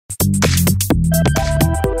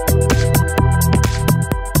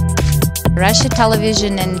Russia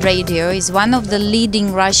Television and Radio is one of the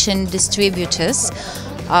leading Russian distributors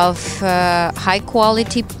of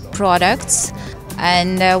high-quality products,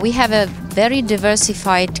 and we have a very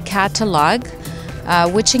diversified catalog,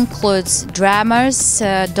 which includes dramas,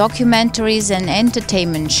 documentaries and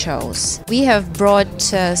entertainment shows. We have brought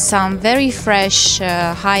some very fresh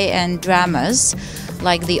high-end dramas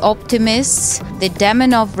like The Optimists, The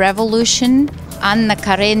Demon of Revolution, Anna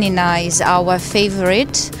Karenina is our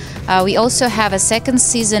favorite. We also have a second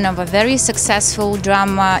season of a very successful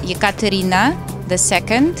drama, Ekaterina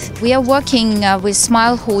II. We are working with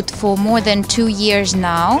Smilehood for more than 2 years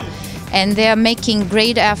now, and they are making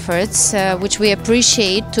great efforts, which we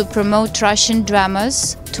appreciate, to promote Russian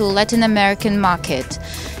dramas to Latin American market.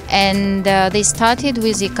 And they started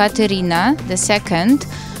with Ekaterina II,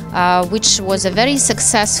 which was a very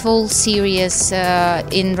successful series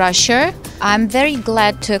in Russia. I'm very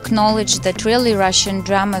glad to acknowledge that really Russian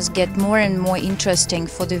dramas get more and more interesting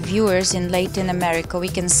for the viewers in Latin America. We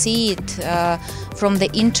can see it from the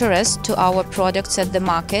interest to our products at the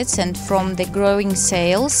markets and from the growing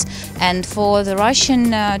sales. And for the Russian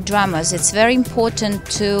dramas, it's very important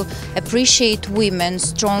to appreciate women,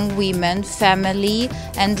 strong women, family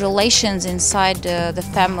and relations inside the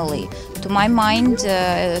family. To my mind,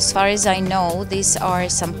 as far as I know, these are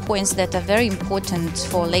some points that are very important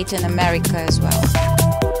for Latin America as well.